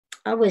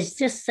I was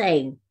just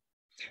saying,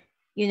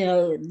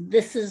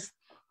 this is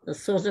the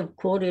sort of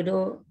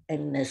corridor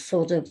and the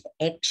sort of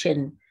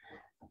action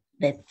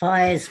that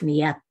fires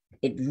me up.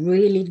 It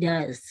really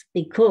does,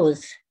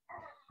 because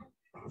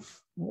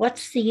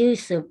what's the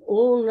use of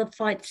all the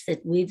fights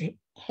that we've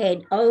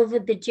had over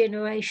the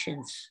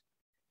generations,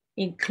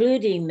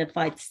 including the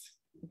fights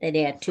that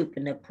our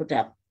tupuna put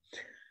up?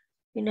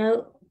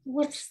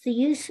 What's the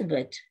use of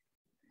it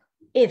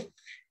if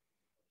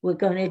we're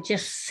going to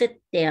just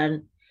sit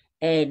down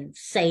and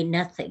say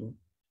nothing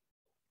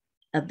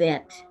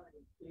about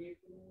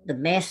the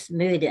mass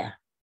murder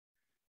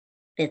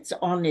that's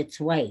on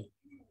its way?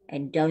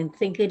 And don't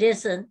think it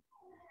isn't,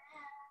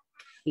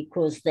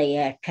 because they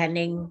are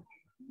cunning,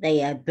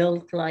 they are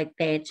built like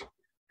that,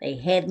 they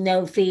have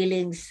no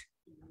feelings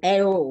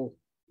at all.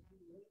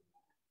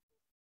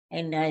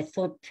 And I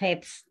thought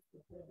perhaps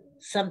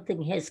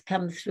something has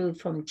come through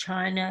from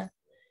China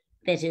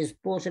that has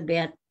brought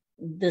about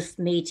this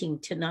meeting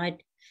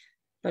tonight.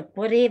 But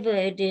whatever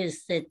it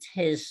is that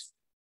has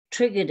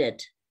triggered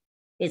it,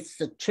 it's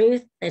the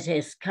truth that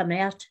has come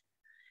out.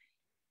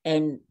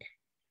 And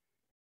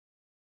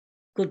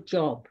good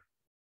job,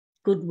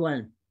 good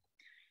one.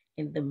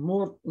 And the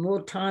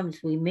more times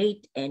we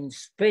meet and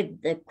spread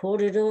the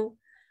corridor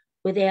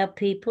with our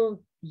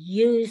people,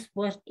 use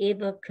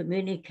whatever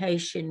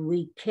communication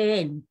we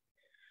can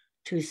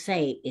to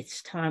say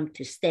it's time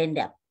to stand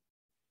up.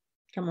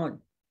 Come on.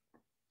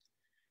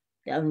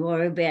 Don't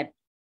worry about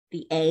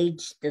the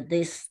age, the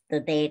this, the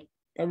that.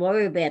 Don't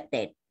worry about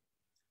that.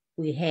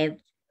 We have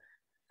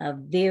a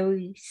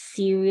very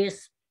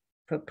serious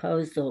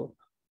proposal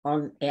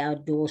on our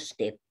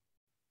doorstep.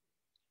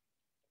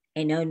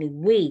 And only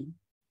we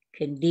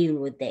can deal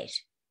with that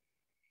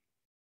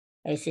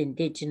as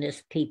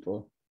Indigenous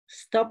people.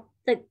 Stop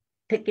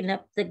picking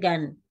up the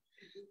gun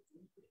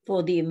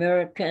for the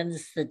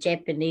Americans, the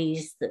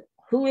Japanese,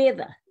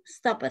 whoever.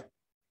 Stop it.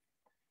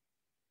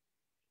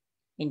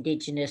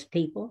 Indigenous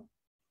people,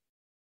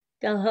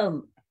 go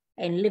home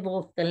and live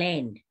off the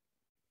land.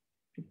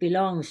 It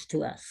belongs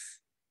to us.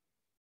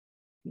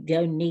 You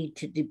don't need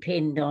to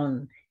depend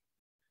on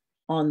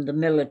the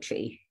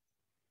military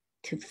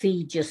to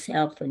feed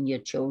yourself and your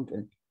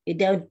children. You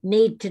don't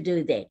need to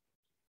do that.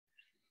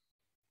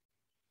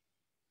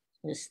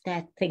 So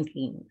start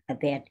thinking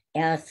about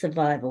our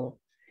survival,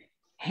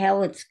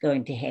 how it's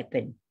going to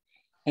happen,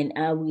 and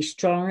are we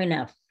strong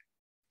enough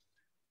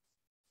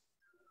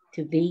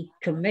to be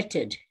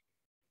committed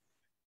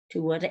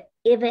to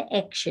whatever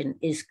action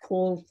is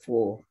called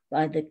for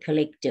by the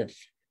collective?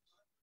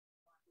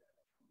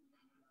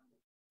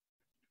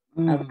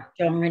 Are we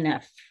strong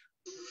enough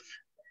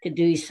to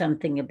do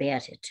something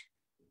about it?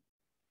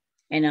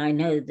 And I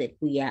know that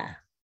we are,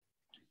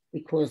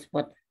 because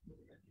what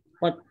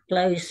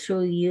flows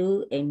through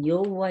you and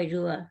your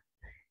wairua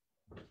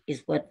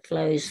is what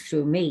flows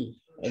through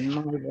me and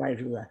my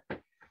wairua.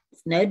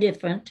 It's no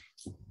different.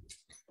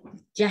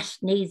 It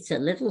just needs a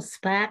little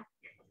spark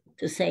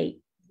to say,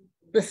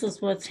 this is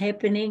what's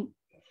happening,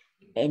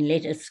 and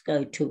let us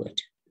go to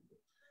it.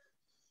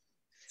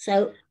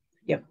 So,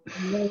 yep.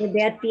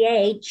 About the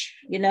age,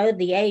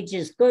 the age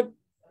is good.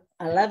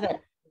 I love it.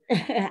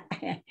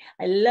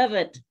 I love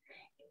it.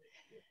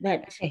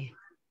 But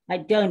I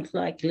don't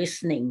like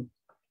listening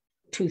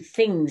to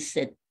things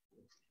that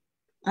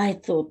I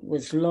thought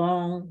was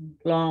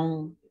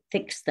long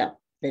fixed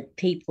up, that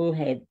people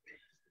had,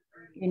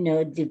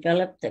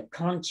 developed a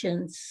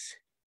conscience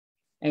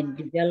and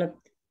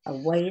developed a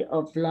way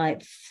of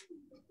life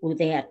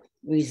without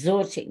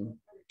resorting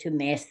to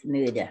mass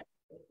murder.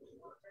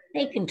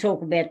 They can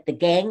talk about the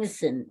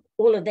gangs and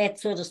all of that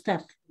sort of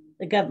stuff.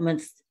 The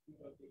governments,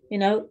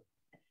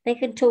 they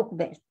can talk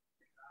about,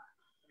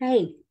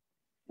 hey,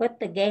 what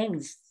the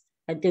gangs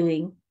are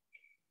doing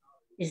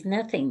is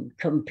nothing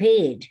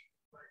compared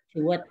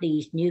to what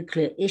these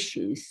nuclear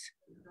issues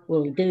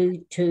will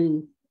do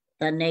to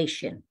the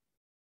nation.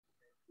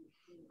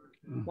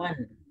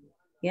 One.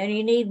 You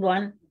only need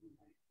one.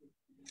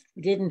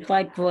 We didn't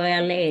fight for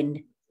our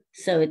land,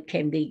 so it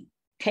can be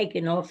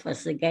taken off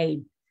us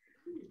again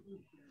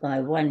by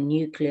one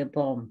nuclear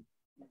bomb.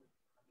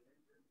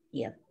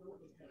 Yeah.